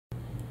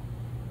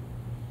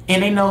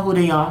and they know who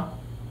they are.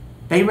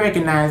 They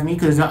recognize me,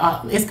 because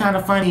it's kind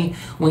of funny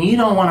when you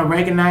don't want to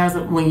recognize,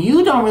 when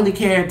you don't really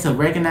care to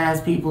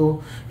recognize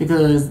people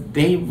because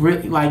they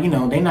really, like, you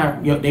know,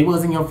 they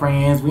wasn't your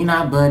friends, we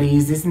not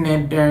buddies, this and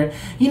that dirt.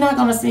 You're not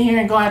gonna sit here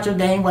and go out your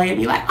dang way and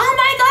be like, oh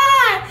my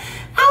God,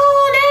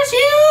 oh, that's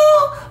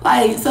you.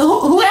 Like,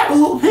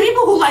 so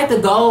people who like to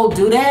go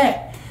do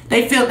that,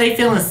 they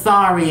feeling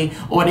sorry,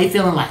 or they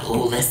feeling like,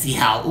 oh, let's see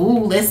how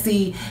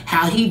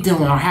he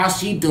doing or how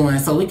she doing,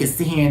 so we can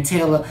sit here and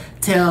tell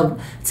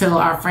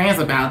our friends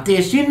about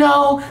this, you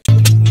know.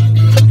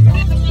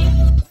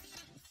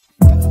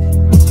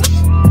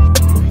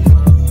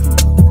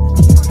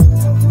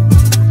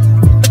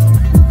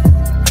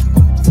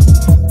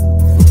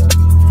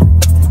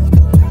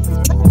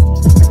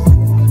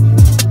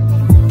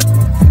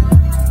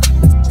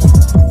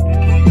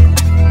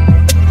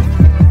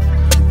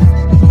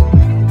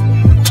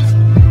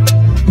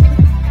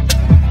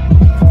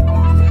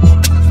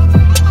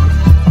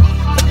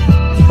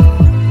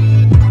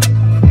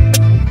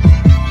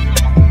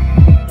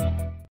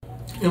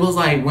 It was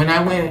like, when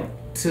I went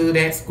to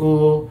that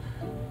school,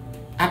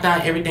 I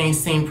thought everything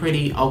seemed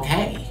pretty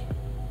okay.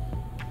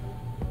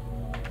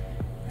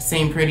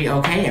 Seemed pretty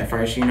okay at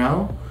first, you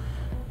know?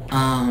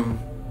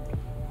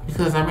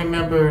 Because I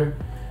remember,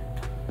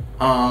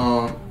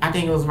 I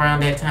think it was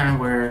around that time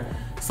where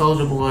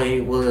Soulja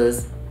Boy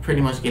was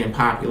pretty much getting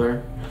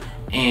popular,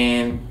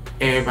 and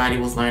everybody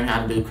was learning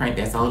how to do Crank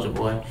That Soulja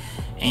Boy.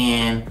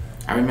 And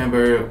I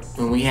remember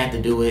when we had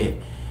to do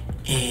it,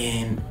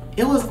 and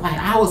it was like,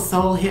 I was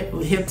so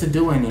hip to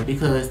doing it,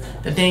 because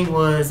the thing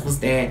was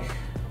that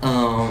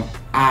I'm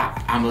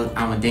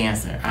a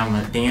dancer.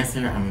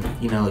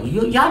 You know,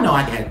 y'all know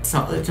I got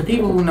to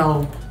people who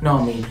know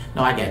me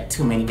know I got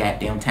too many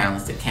goddamn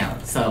talents to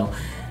count. So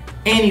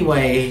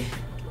anyway,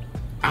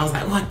 I was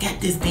like, well, I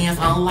got this dance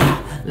on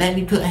lock. Let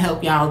me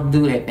help y'all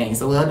do that thing.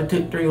 So the other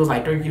three was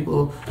like 3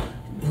 people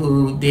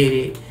who did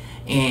it.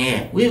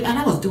 And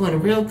I was doing it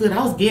real good.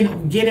 I was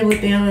getting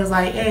with them. It was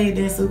like, hey,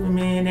 there's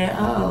Superman, that,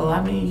 oh,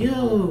 I mean,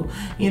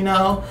 you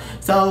know.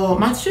 So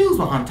my shoes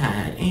were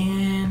untied.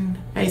 And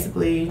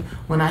basically,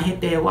 when I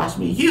hit that watch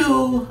me,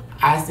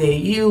 I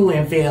said you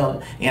and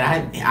fell.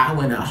 And I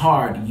went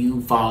hard,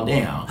 you fall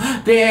down.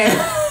 Then,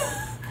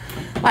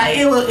 like,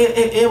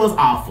 it was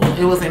awful.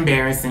 It was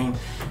embarrassing.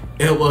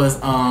 It was,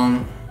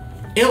 I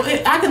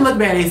can look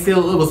back and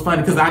still, it was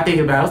funny, because I think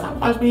about it. I was like,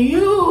 watch me,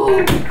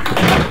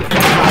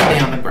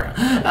 down the ground.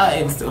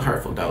 It was still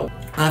hurtful though.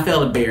 I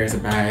felt embarrassed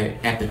about it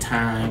at the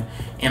time,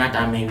 and I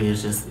thought maybe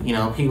it's just, you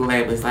know, people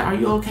that was like, are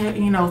you okay?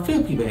 You know, a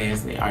few people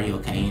asked me, are you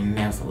okay? And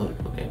that's what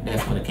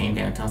it came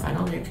down to. I was like,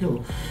 okay,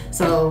 cool.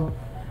 So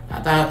I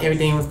thought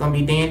everything was gonna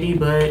be dandy,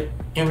 but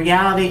in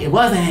reality it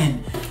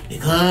wasn't,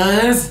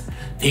 because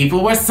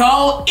people were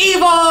so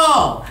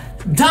evil,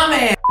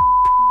 dumbass,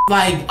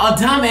 like a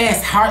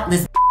dumbass,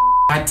 heartless,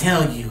 I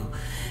tell you.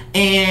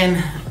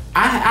 And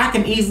I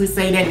can easily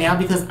say that now,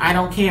 because I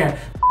don't care.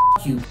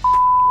 You,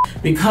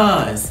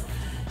 because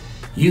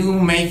I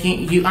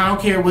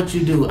don't care what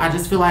you do. I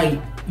just feel like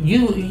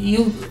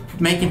you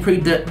making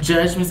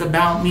prejudgments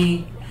about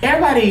me.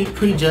 Everybody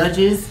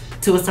prejudges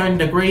to a certain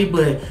degree,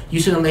 but you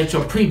shouldn't let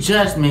your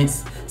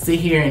prejudgments sit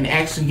here and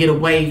actually get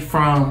away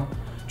from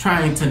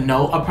trying to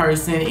know a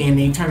person, and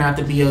they turn out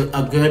to be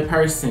a good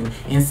person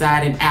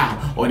inside and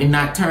out, or they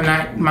might turn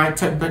out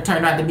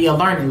to be a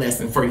learning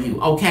lesson for you.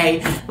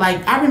 Okay,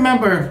 like, I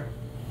remember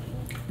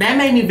that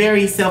made me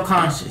very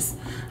self-conscious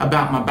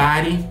about my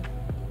body.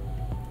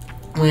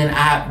 When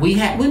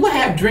we would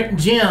have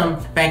gym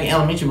back in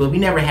elementary, but we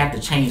never had to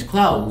change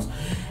clothes,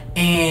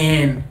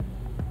 and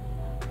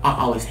I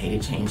always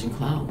hated changing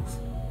clothes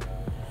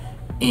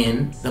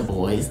in the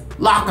boys'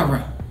 locker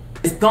room.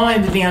 It's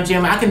going to the damn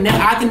gym. I can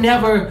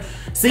never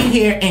sit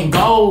here and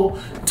go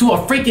to a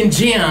freaking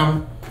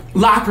gym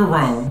locker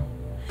room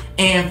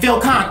and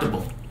feel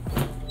comfortable.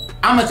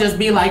 I'ma just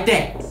be like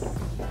that,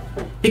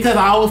 because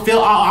I will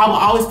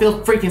always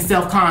feel freaking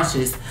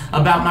self-conscious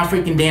about my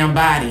freaking damn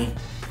body,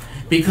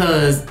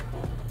 because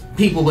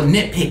people would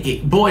nitpick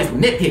it. Boys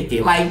would nitpick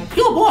it. Like,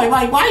 you a boy,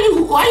 like, why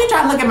you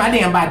trying to look at my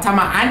damn body talking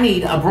about I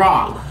need a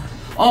bra?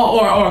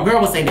 Or a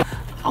girl would say,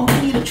 oh,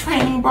 I need a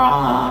training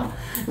bra.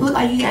 Look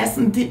like you got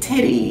some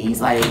titties.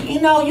 Like,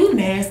 you know, you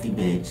nasty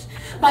bitch.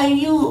 Like,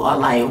 you are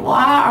like,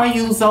 why are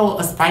you so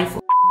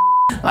spiteful?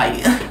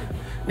 Like,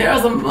 there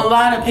was a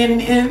lot of,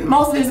 and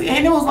most of this,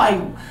 and it was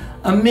like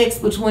a mix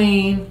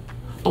between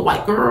the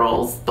white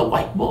girls, the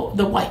white boys,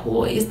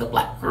 the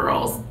black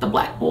girls, the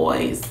black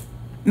boys.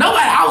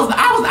 Nobody,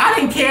 I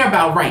didn't care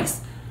about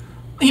race.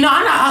 You know,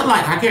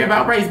 I care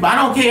about race, but I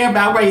don't care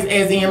about race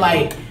as in,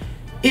 like,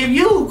 if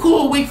you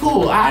cool, we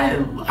cool. I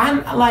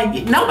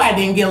like, nobody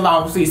didn't get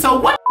along with me. So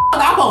what the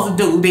fuck I supposed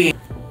to do then?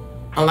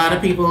 A lot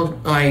of people,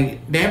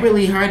 like, that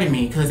really hurted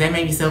me, because that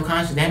made me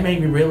self-conscious. That made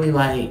me really,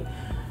 like,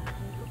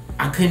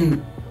 I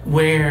couldn't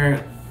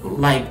wear,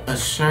 like, a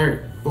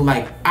shirt.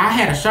 Like, I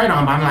had a shirt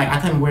on, but I'm like, I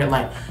couldn't wear,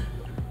 like,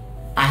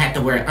 I had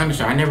to wear an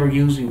undershirt. I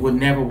would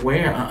never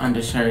wear an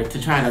undershirt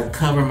to try to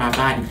cover my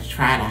body, to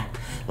try to,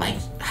 like,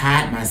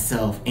 hide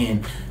myself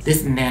and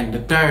this and that and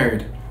the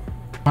third.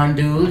 One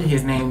dude,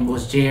 his name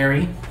was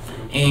Jerry,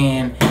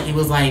 and he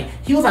was like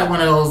one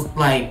of those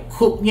like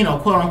cool, you know,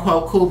 quote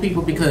unquote cool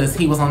people because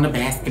he was on the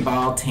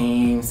basketball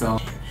team. So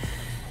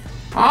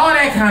all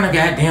that kind of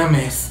goddamn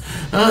mess.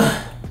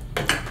 Ugh.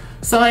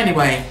 So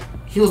anyway,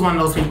 he was one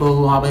of those people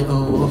who always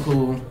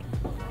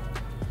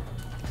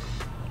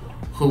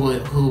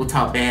who would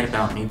talk bad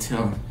about me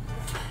too,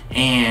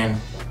 and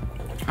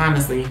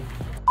honestly,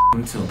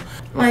 him too.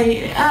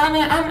 Like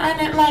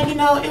I like, you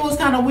know, it was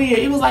kind of weird.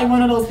 It was like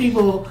one of those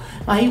people,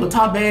 like he would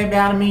talk bad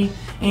about me,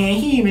 and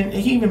he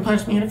even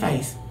punched me in the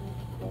face.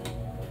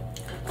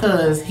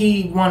 Cause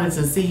he wanted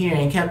to sit here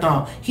and kept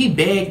on. He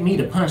begged me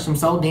to punch him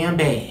so damn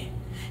bad.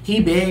 He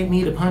begged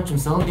me to punch him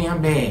so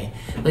damn bad.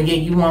 But yet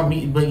you want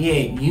me. But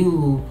yet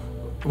you,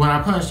 when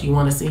I punch you,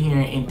 want to sit here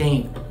and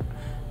think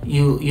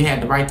you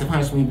had the right to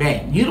punch me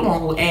back. You the one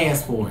who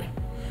asked for it.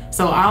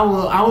 So I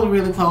was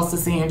really close to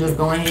seeing just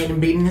going ahead and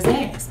beating his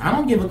ass. I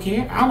don't give a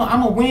care. I'm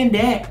gonna win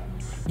that.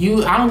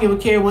 I don't give a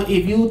care what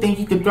if you think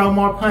you could throw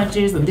more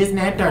punches or this and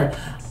that third.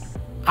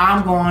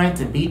 I'm going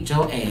to beat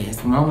your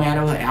ass no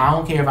matter what. I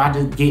don't care if I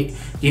just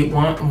get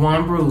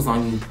one bruise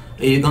on you.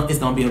 It's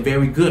gonna be a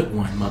very good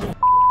one, mother.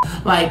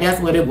 Like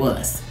that's what it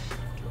was.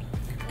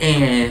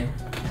 And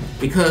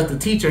because the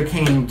teacher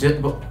came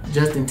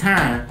just in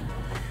time,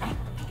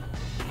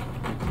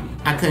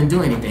 I couldn't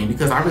do anything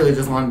because I really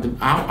just wanted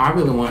to. I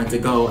really wanted to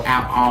go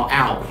all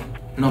out,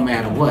 no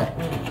matter what.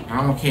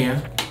 I don't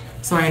care.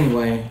 So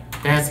anyway,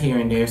 that's here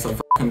and there. So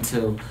fuck him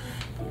too.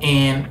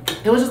 And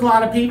it was just a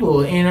lot of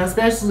people, and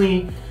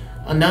especially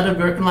another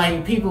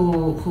like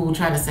people who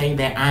try to say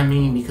that I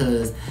mean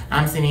because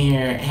I'm sitting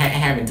here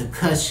having to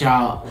cuss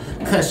y'all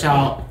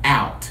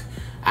out.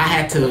 I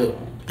had to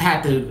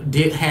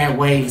have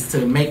ways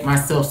to make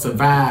myself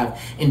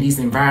survive in these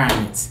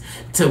environments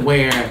to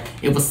where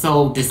it was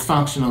so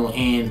dysfunctional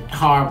and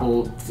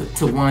horrible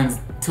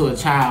to a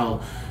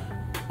child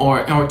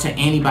or to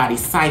anybody's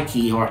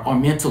psyche or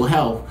mental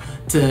health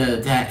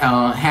to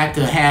have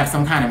to have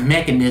some kind of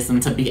mechanism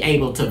to be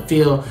able to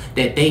feel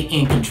that they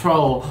in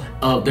control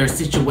of their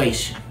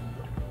situation.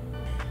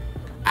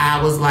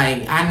 I was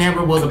like, I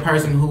never was a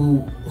person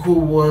who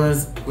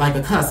was like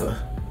a cusser.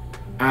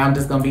 I'm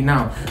just gonna be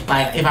known.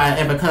 Like if I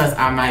ever cuss,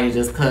 I might have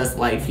just cussed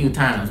like a few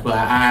times, but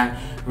I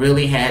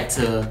really had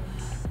to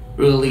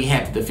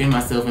defend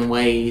myself in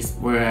ways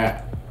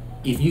where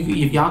if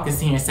y'all can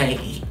see and say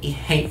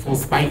hateful,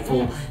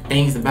 spiteful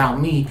things about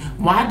me,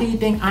 why do you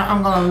think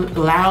I'm gonna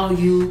allow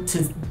you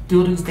to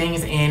do these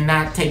things and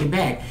not take it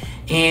back?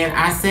 And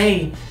I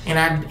say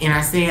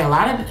a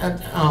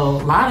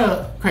lot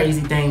of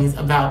crazy things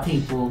about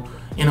people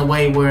in a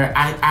way where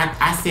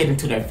I said it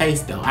to their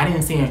face though. I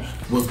didn't see him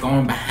was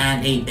going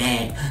behind a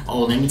back.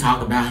 Oh, let me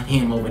talk about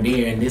him over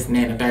there and this and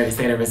that and the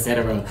third,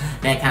 etc.,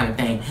 that kind of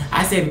thing.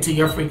 I said it to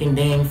your freaking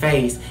dang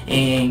face,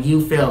 and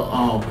you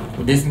felt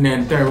this and that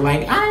and the third.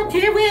 Like I don't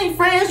care, we ain't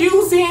friends.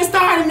 You seeing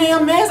starting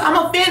damn mess,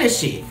 I'ma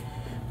finish it.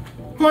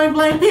 Point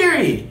blank.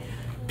 Period,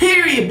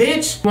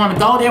 bitch. Want to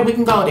go there? We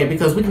can go there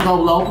because we can go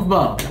low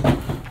above.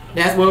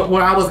 That's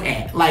where I was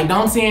at. Like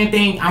don't see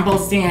anything I'm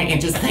supposed to see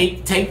and just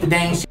take the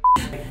dang shit.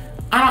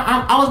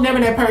 I was never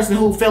that person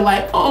who felt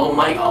like, oh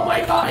my god,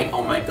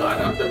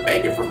 I'm just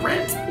begging for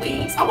friends,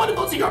 please. I want to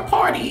go to your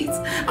parties.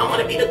 I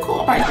want to be the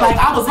cool person. Like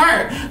I was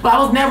hurt, but I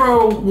was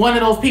never one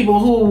of those people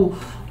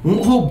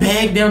who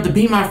begged them to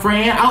be my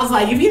friend. I was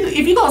like, if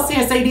you go sit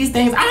and say these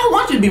things, I don't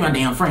want you to be my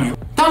damn friend.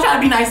 Don't try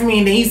to be nice to me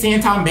and then you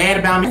sitting talking bad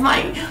about me. It's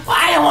like, well,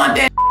 I didn't want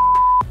that.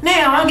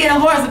 Now I'm getting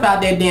hoarse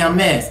about that damn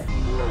mess.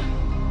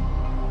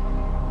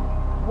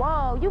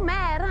 Whoa, you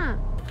mad, huh?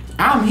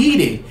 I'm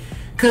heated.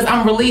 Because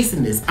I'm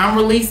releasing this. I'm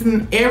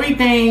releasing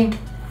everything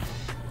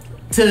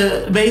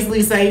to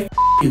basically say, F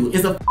you.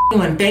 It's a F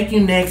you and thank you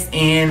next.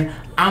 And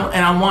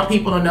I want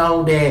people to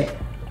know that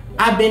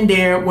I've been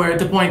there where at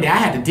the point that I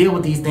had to deal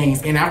with these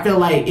things. And I feel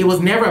like it was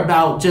never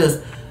about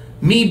just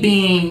me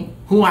being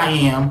who I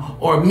am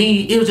or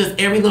me. It was just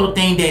every little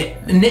thing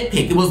that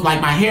nitpick. It was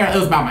like my hair. It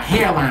was about my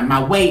hairline,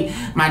 my weight,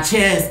 my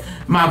chest,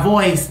 my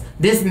voice,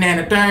 this and that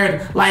and the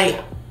third. Like,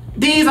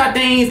 these are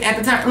things at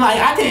the time, like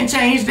I couldn't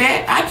change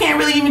that. I can't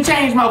really even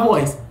change my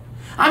voice.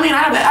 I mean,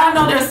 I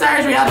know there's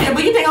surgery out there,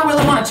 but you think I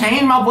really want to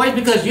change my voice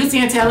because you see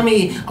and telling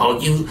me,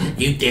 oh, you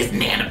this and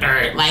that and the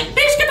third. Like,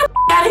 bitch, get the f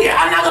out of here.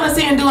 I'm not gonna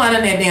sit and do none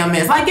of that damn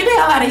mess. Like, get the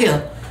hell out of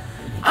here.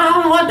 I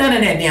don't want none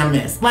of that damn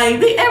mess. Like,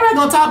 everybody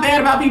gonna talk bad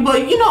about people.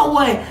 You know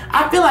what?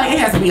 I feel like it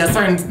has to be a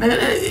certain,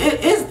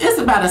 it's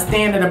about a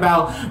standard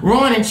about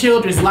ruining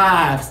children's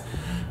lives.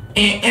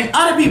 And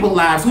other people's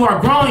lives who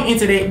are growing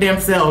into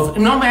themselves,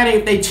 no matter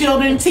if they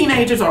children,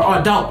 teenagers, or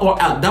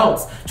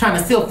adults trying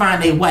to still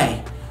find their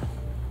way.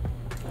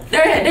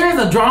 There is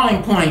a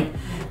drawing point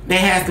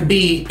that has to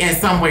be at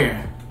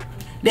somewhere.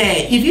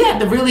 That if you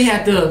really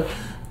have to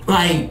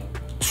like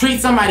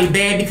treat somebody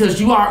bad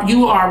because you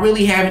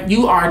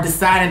are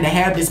deciding to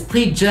have this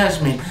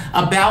prejudgment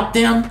about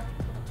them.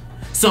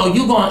 So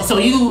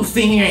you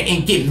sit here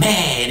and get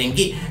mad and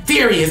get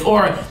furious,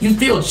 or you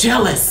feel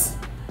jealous.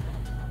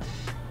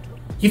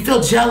 You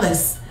feel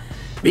jealous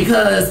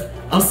because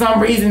of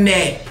some reason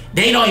that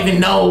they don't even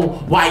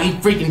know why you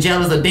freaking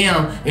jealous of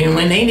them, and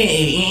when they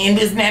didn't, and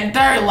this and that and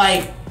third,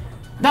 like,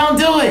 don't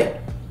do it.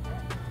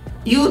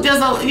 You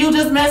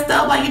just messed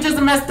up, like you just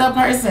a messed up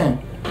person.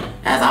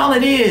 That's all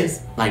it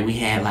is. Like we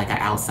had like an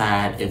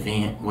outside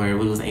event where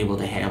we was able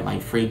to have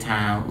like free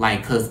time,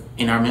 like cause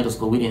in our middle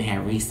school we didn't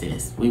have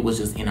recess. We was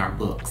just in our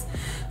books.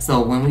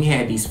 So when we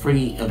had these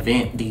free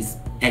event, these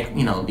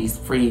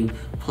free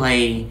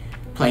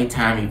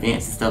playtime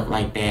events and stuff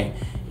like that,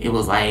 it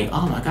was like,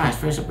 oh my gosh,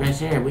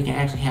 fresh air, we can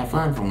actually have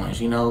fun for once,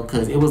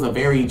 cause it was a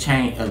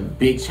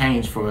big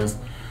change for us,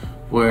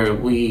 where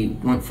we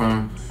went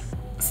from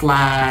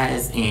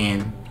slides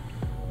and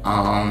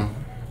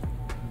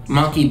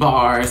monkey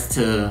bars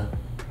to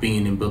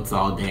being in books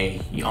all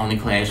day. The only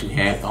class you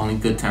have, the only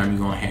good time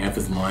you're gonna have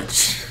is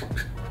lunch.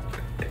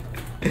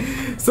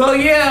 So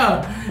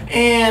yeah,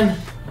 and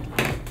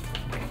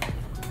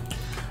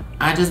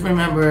I just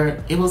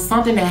remember it was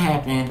something that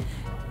happened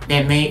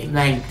that made,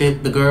 like, the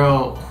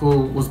girl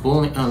who was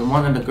bullying,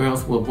 one of the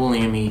girls who were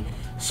bullying me,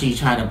 she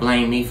tried to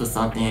blame me for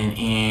something,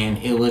 and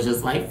it was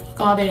just like, fuck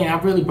all that, and I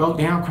really broke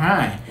down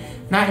crying.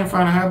 Not in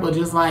front of her, but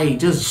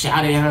just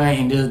shouted at her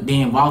and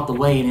then walked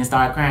away and then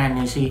started crying.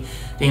 And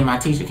then my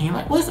teacher came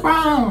like, what's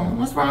wrong?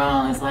 What's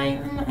wrong? It's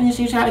like, and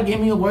she tried to give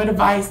me a word of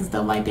advice and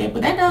stuff like that.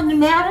 But that doesn't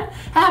matter.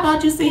 How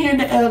about you sit here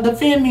and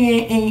defend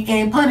me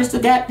and punish the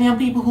goddamn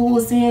people who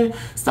was here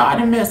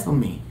starting to mess with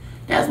me?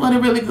 That's what it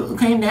really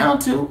came down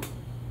to.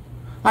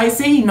 Like,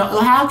 see,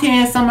 how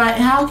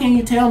can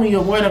you tell me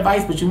a word of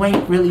advice, but you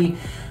ain't really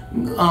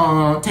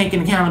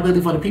taking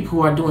accountability for the people who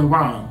are doing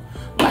wrong?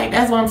 Like,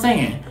 that's what I'm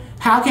saying.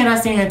 How can I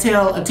sit here and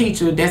tell a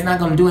teacher that's not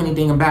going to do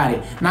anything about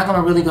it? Not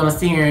going to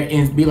sit here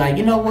and be like,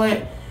 you know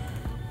what?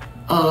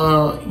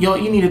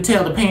 You need to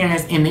tell the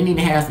parents, and they need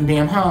to have some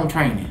damn home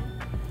training.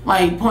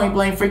 Like, point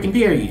blank freaking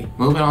period.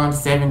 Moving on to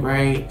 7th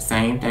grade,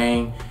 same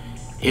thing.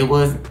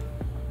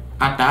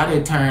 I thought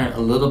it turned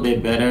a little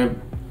bit better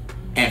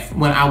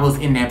when I was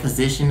in that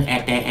position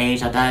at that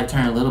age. I thought it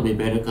turned a little bit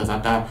better because I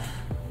thought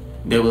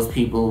there was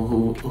people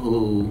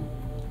who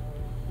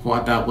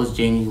I thought was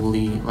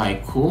genuinely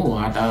like cool.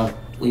 I thought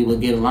we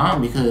would get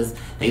along because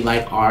they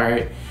like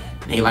art,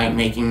 they like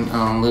making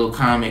little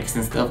comics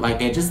and stuff like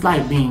that, just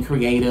like being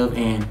creative,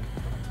 and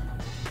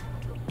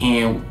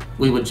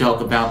we would joke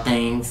about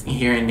things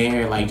here and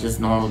there, like just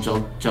normal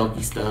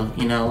jokey stuff,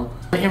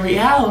 But in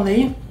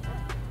reality,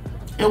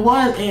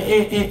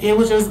 it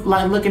was just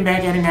like looking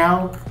back at it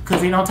now, because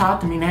they don't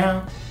talk to me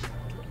now,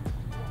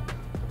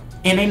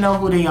 and they know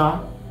who they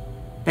are.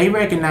 They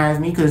recognize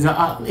me, because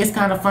it's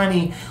kind of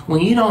funny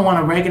when you don't want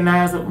to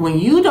recognize, when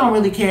you don't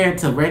really care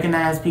to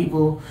recognize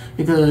people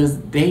because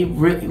they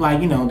really,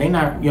 like,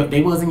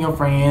 they wasn't your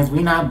friends,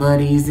 we not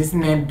buddies, this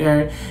and that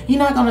dirt. You're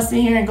not gonna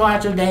sit here and go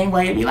out your dang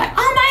way and be like,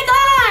 oh my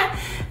God,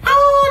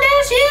 oh,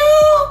 that's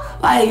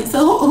you. Like,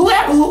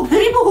 so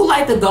people who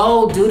like to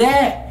go do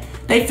that,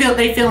 they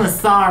feeling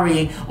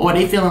sorry, or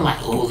they feeling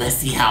like, let's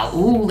see how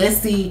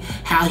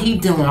he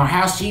doing or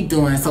how she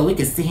doing, so we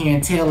can sit here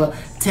and tell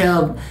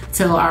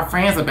our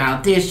friends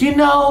about this.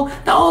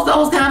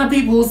 Those kind of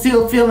people who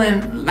still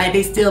feeling like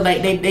they still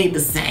like they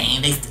the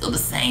same. They still the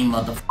same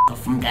motherfucker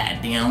from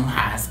goddamn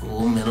high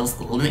school, middle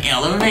school, and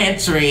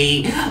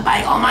elementary.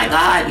 Like, oh my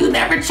God, you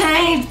never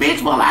changed,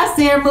 bitch. Well, I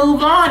see her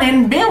moved on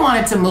and been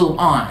wanting to move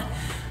on.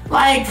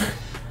 Like,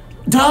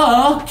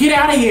 duh, get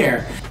out of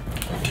here.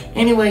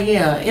 Anyway,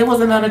 yeah, it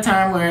was another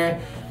time where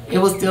it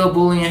was still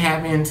bullying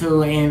happening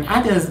too, and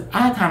I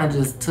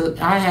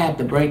had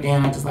to break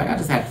down. I just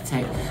had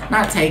to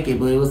not take it,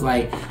 but it was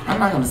like, I'm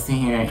not gonna sit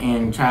here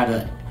and try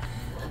to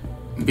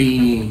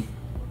be.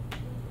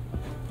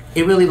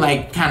 It really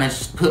like kind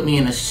of put me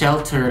in a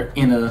shelter,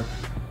 in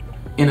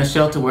a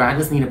shelter where I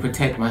just need to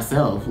protect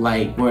myself,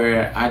 like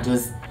where I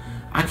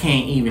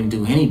can't even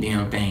do any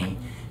damn thing.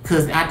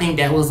 Because I think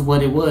that was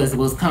what it was. It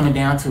was coming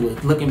down to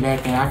it. Looking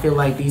back, and I feel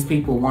like these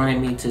people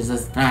wanted me to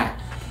just not,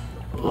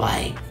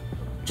 like,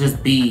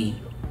 just be.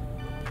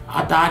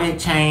 I thought it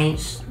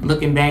changed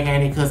looking back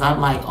at it, because I'm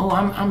like, oh,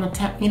 I'm a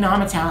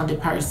talented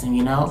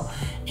person,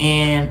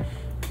 And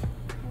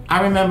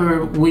I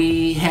remember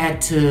we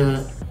had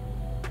to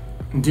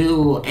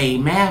do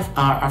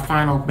our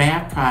final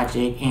math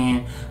project,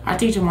 and our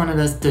teacher wanted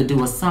us to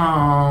do a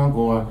song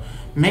or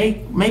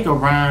make a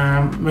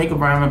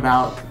rhyme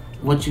about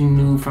what you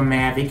knew from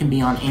math. It can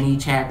be on any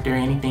chapter,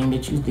 anything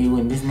that you do,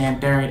 and this and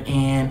that third.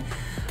 And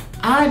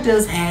I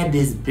just had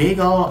this big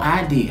old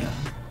idea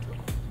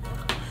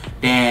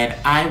that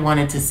I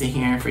wanted to sit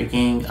here and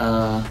freaking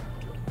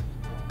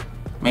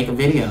make a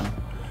video.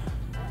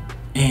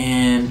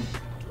 And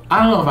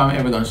I don't know if I'm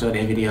ever gonna show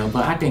that video,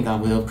 but I think I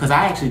will, because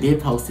I actually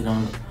did post it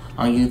on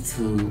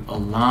YouTube a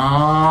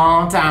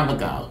long time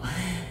ago.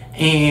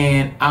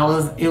 And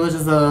it was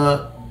just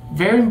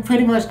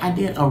I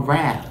did a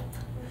rap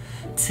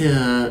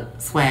to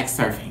swag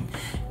surfing,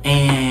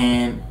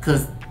 and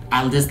because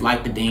I just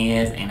like to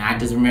dance, and I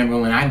just remember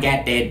when I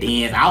got that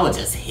dance, I was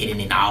just hitting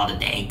it all the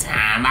dang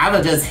time.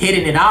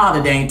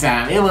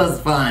 It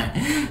was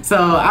fun. So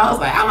I was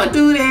like, I'm gonna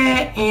do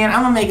that, and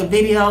I'm gonna make a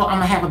video. I'm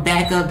gonna have a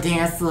backup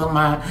dancer, I'm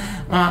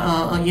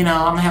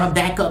gonna have a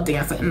backup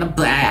dancer in the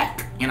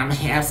back, and I'm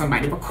gonna have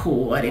somebody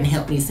record and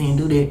help me sing,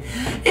 do that.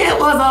 It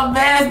was a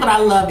mess, but I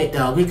love it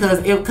though, because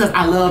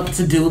I love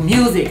to do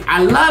music.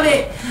 I love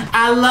it.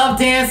 I love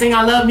dancing.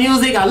 I love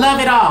music. I love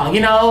it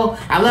all.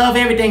 I love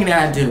everything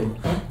that I do,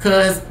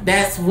 because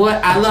that's what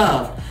I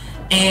love.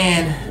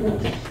 And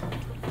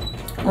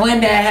when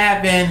that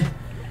happened,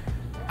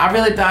 I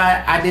really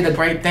thought I did a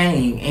great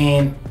thing,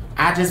 and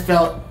I just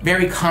felt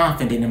very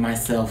confident in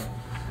myself.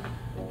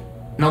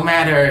 No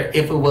matter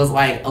if it was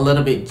like a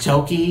little bit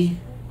jokey.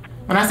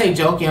 When I say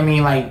jokey, I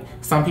mean like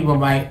some people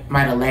might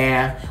have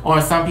laughed,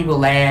 or some people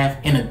laugh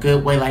in a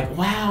good way, like,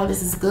 wow,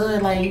 this is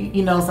good. Like,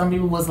 some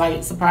people was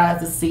like surprised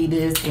to see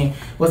this and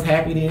was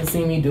happy to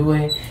see me do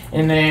it.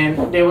 And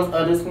then there was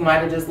others who might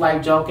have just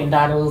like joked and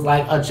thought it was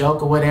like a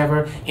joke or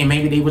whatever, and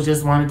maybe they was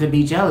just wanted to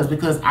be jealous,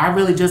 because I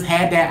really just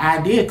had that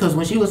idea. Because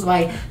when she was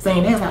like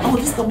saying that, like, oh,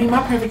 this is gonna be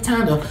my perfect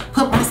time to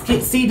put my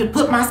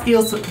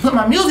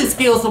music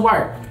skills to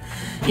work.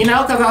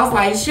 Because I was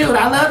like, shoot,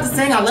 I love to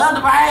sing, I love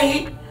to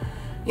write.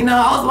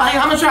 I was like,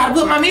 I'm gonna try to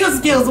put my music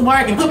skills to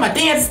work and put my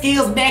dance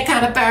skills and that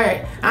kind of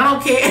third. I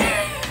don't care.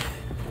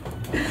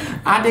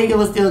 I think it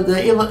was still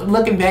good.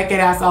 Looking back at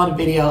it, I saw the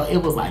video, it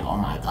was like, oh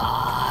my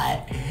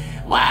God.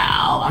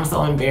 Wow, I'm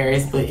so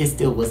embarrassed, but it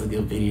still was a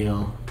good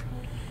video.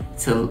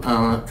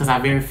 Because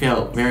I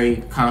felt very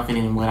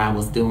confident in what I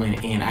was doing,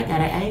 and I got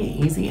an A,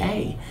 easy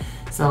A.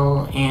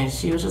 So, and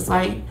she was just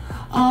like,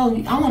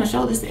 oh, I want to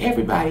show this to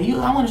everybody.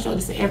 I want to show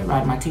this to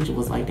everybody. My teacher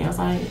was like that. I was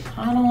like,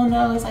 I don't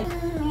know. It's like,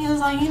 he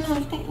was like, you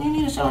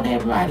need to show it to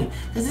everybody,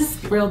 because this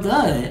is real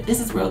good. This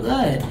is real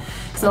good.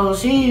 So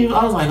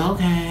I was like,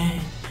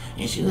 okay.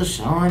 And she was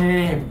showing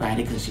it to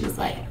everybody, because she was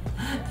like,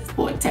 this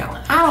boy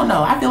talent. I don't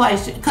know. I feel like,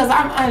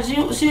 I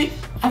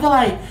feel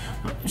like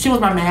she was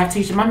my math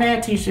teacher. My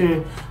math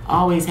teacher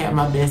always had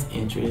my best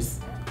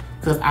interest,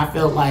 because I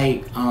felt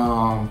like,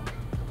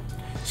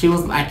 she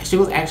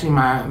was actually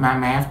my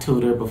math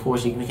tutor before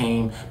she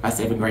became my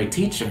 7th grade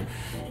teacher.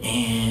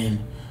 And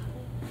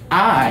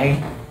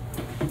I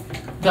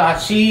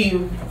thought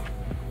she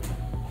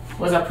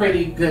was a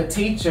pretty good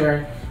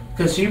teacher,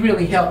 because she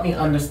really helped me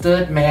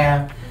understood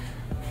math,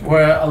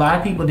 where a lot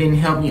of people didn't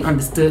help me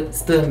understood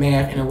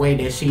math in a way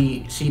that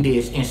she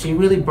did. And she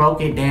really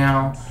broke it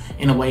down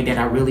in a way that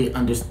I really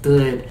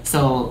understood.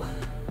 So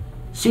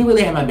she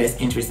really had my best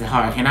interest at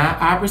heart. And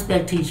I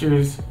respect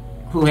teachers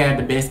who have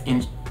the best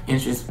interest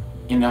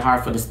in their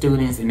heart for the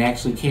students and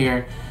actually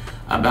care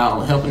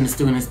about helping the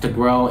students to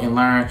grow and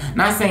learn.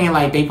 Not saying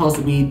like they supposed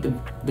to be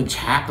the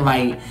child,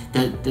 like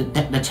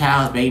the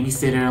child's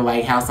babysitter,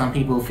 like how some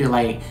people feel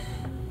like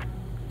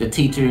the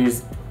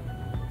teachers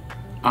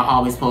are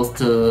always supposed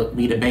to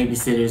be the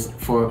babysitters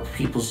for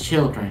people's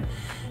children.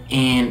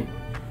 And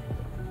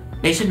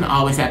they shouldn't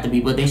always have to be,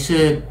 but they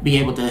should be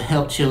able to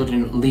help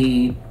children,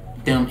 lead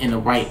them in the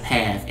right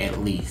path, at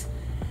least.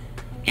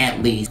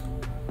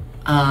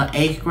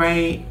 8th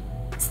grade,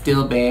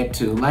 still bad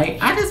too.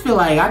 Like, I just feel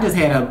like I just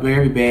had a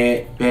very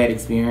bad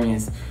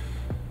experience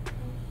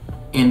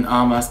in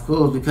all my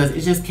schools, because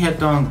it just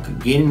kept on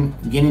getting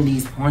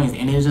these points,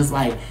 and it was just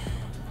like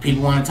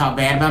people want to talk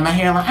bad about my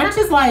hairline. I'm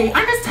just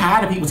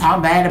tired of people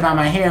talking bad about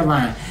my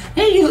hairline.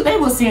 They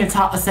will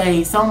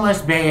say so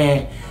much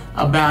bad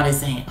about it,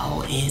 saying,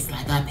 oh, it's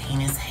like a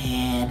penis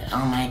head,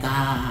 oh my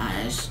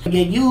gosh.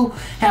 Yet you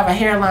have a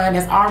hairline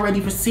that's already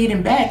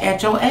receding back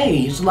at your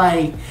age.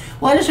 Like,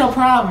 what is your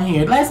problem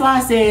here? That's why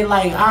I said,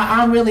 like,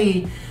 I'm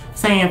really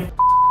saying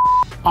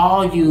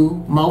all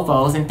you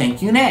mofos and thank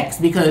you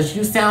next, because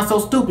you sound so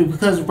stupid.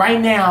 Because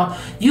right now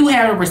you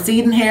have a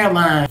receding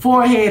hairline,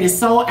 forehead is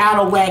so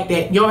out of whack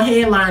that your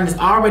hairline is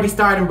already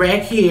starting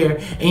back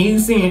here, and you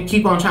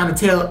keep on trying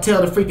to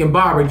tell the freaking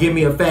barber, give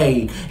me a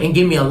fade and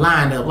give me a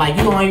line up. Like,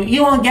 you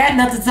don't got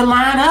nothing to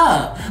line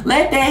up.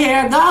 Let that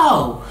hair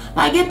go.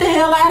 Like, get the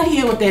hell out of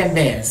here with that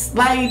mess.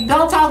 Like,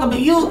 don't talk about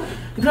you.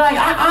 Like,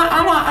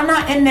 I'm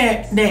not in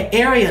that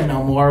area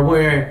no more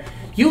where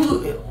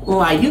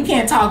you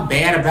can't talk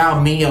bad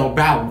about me or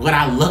about what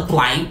I look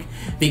like,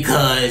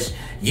 because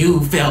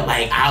you felt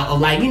like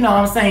you know what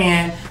I'm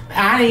saying?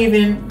 I didn't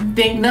even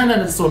think none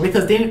of the sort,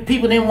 because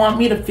people didn't want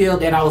me to feel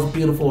that I was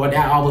beautiful or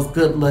that I was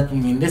good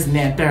looking and this and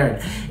that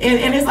third.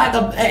 And it's like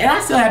and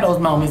I still have those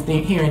moments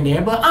here and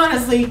there, but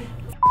honestly,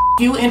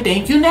 you and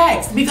thank you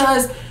next,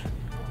 because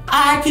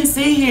I can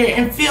sit here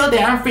and feel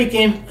that I'm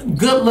freaking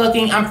good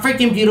looking, I'm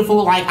freaking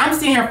beautiful. Like, I'm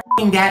sitting here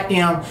freaking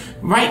goddamn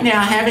right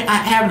now having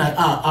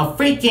a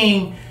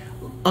freaking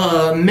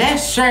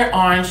mesh shirt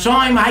on,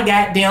 showing my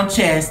goddamn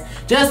chest,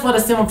 just for the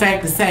simple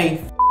fact to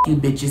say you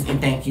bitches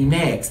and thank you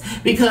next.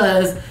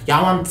 Because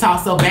y'all want to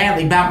talk so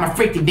badly about my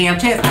freaking damn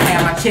chest. I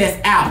have my chest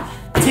out,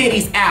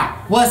 titties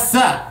out. What's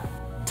up?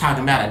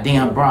 Talking about a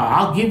damn bra.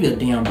 I'll give you a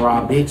damn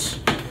bra, bitch.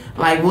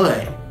 Like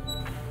what?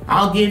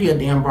 I'll give you a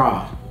damn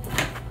bra.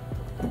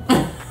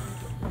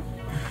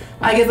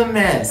 Like, it's a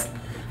mess.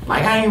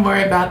 Like, I ain't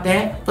worried about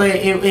that. But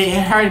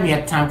it hurt me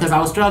at the time because I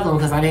was struggling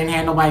because I didn't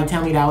have nobody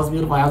tell me that I was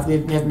beautiful. I was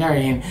this and that.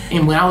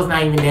 And when I was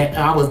not even that,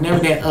 I was never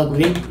that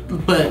ugly.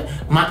 But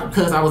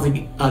because I was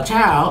a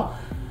child,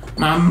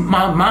 my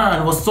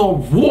mind was so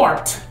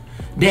warped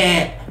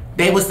that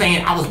they were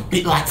saying I was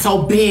big, like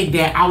so big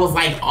that I was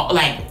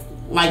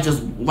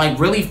just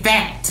really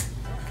fat.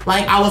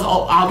 Like I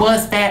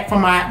was fat for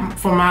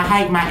my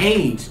height, my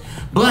age.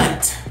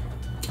 But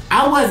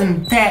I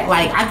wasn't fat,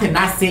 like I could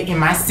not sit in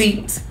my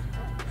seat.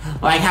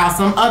 Like how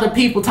some other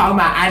people talking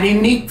about I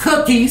didn't eat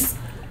cookies.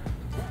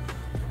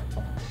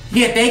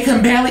 Yet they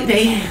can barely,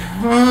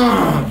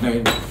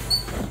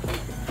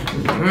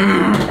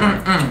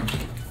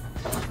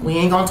 We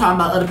ain't gonna talk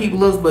about other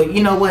people's looks, but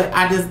you know what?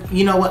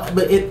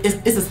 But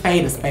it's a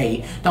spade a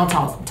spade. Don't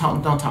talk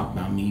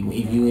about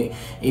me.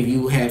 If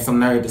you have some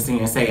nerve to sit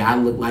and say I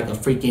look like a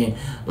freaking,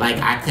 like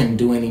I couldn't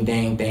do any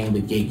dang thing,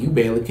 but yet you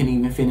barely can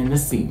even fit in the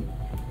seat.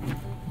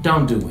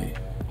 Don't do it.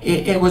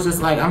 It was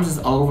just like I'm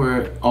just over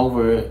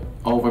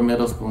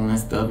middle school and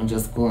stuff and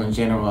just school in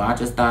general. I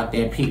just thought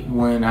that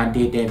when I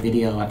did that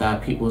video, I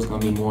thought people was gonna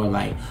be more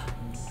like.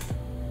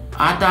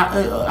 I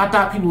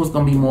thought people was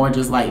gonna be more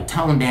just like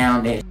tone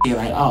down that shit,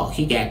 like, oh,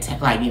 he got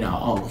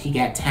he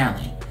got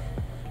talent.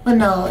 But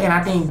no, and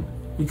I think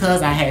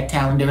because I had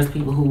talent, there was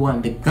people who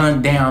wanted to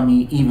gun down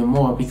me even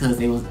more because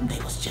they was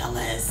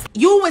jealous.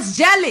 You was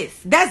jealous.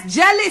 That's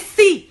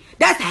jealousy.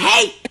 That's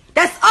hate.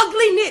 That's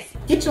ugliness.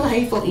 Get your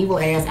hateful, evil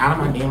ass out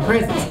of my damn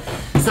presence.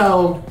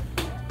 So,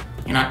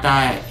 and I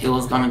thought it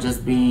was gonna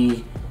just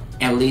be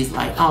at least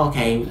like, oh,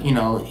 okay,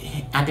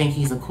 I think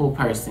he's a cool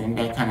person,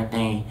 that kind of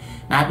thing.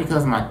 Not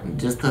because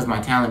just because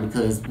my talent,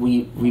 because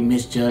we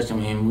misjudged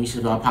him and we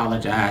should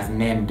apologize and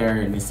that and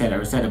dirt and et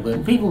cetera, et cetera.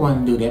 But people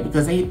wouldn't do that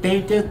because they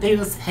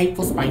just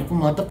hateful, spiteful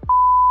mother.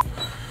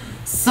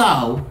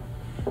 So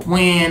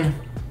when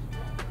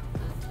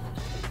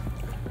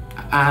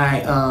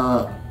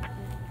I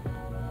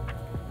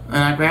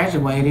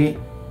graduated,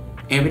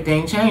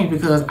 everything changed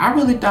because I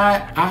really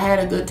thought I had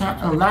a good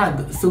time, not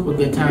a super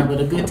good time, but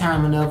a good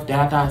time enough that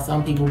I thought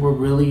some people were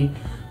really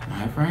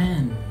my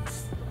friends.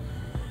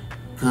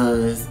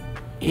 Cause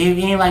it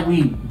ain't like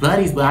we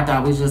buddies, but I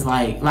thought we was just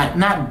like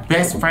not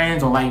best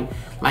friends or like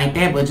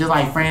that, but just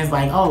like friends.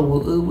 Like,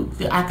 oh,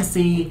 I could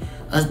see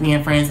us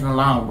being friends in the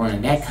long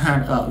run. That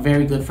kind of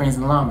very good friends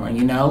in the long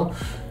run,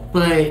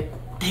 But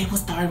they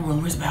was starting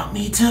rumors about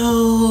me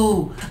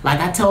too. Like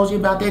I told you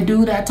about that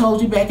dude I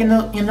told you back in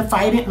the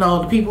fighting.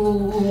 No, the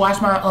people who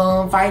watch my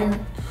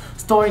fighting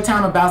story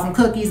time about some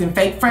cookies and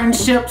fake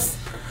friendships,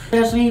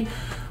 especially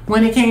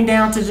when it came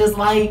down to just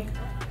like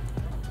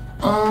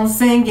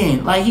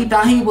singing. Like he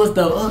thought he was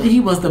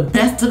the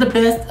best of the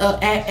best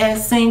at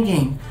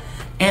singing,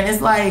 and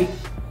it's like,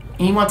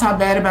 and you want to talk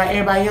bad about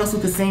everybody else who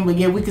could sing, but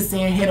yeah, we could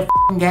sing, hit a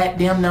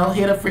goddamn note,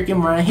 hit a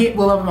freaking run, hit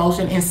Will of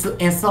Emotion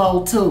and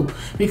soul too.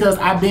 Because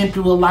I've been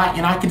through a lot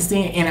and I can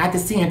sing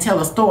and tell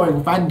a story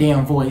with my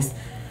damn voice.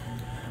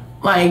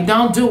 Like,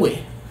 don't do it.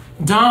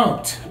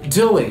 Don't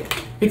do it.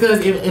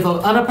 Because if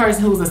another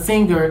person who's a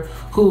singer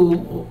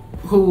who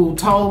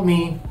told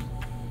me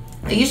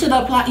you should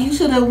apply, you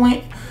should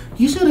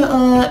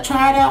have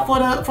tried out for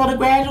the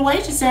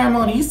graduation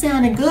ceremony. You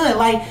sounded good.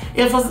 Like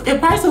if a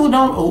person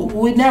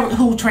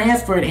who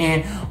transferred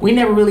and we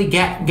never really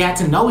got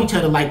to know each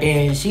other like that,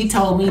 and she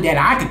told me that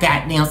I could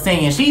goddamn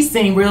sing, and she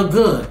sang real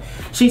good.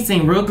 She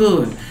sang real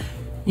good.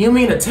 You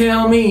mean to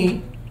tell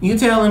me? You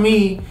telling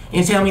me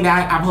and tell me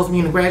that I'm supposed to be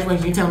in the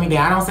graduation? You telling me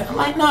that I don't sing? I'm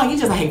like, no, you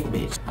just a hateful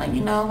bitch. Like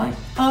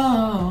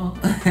oh.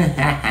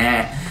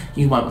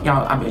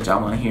 Y'all, I bet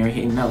y'all want to hear it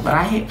hitting notes, but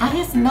I hit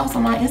some notes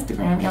on my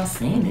Instagram. Y'all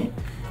seen it.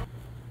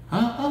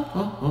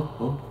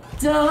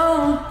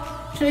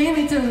 Don't treat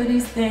me to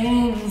these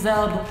things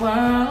of the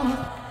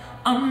world.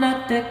 I'm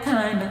not that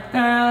kind of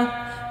girl.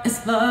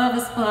 It's love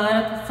is what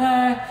I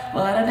prefer,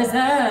 what I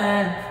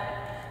deserve.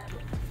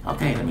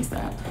 Okay, let me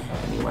stop.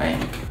 Anyway,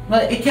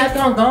 but it kept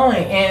on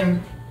going,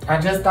 and I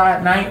just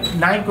thought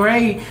ninth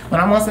grade,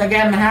 once I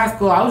got into high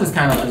school, I was just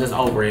kind of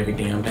over every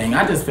damn thing.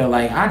 I just felt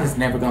like I just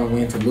never gonna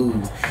win to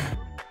lose.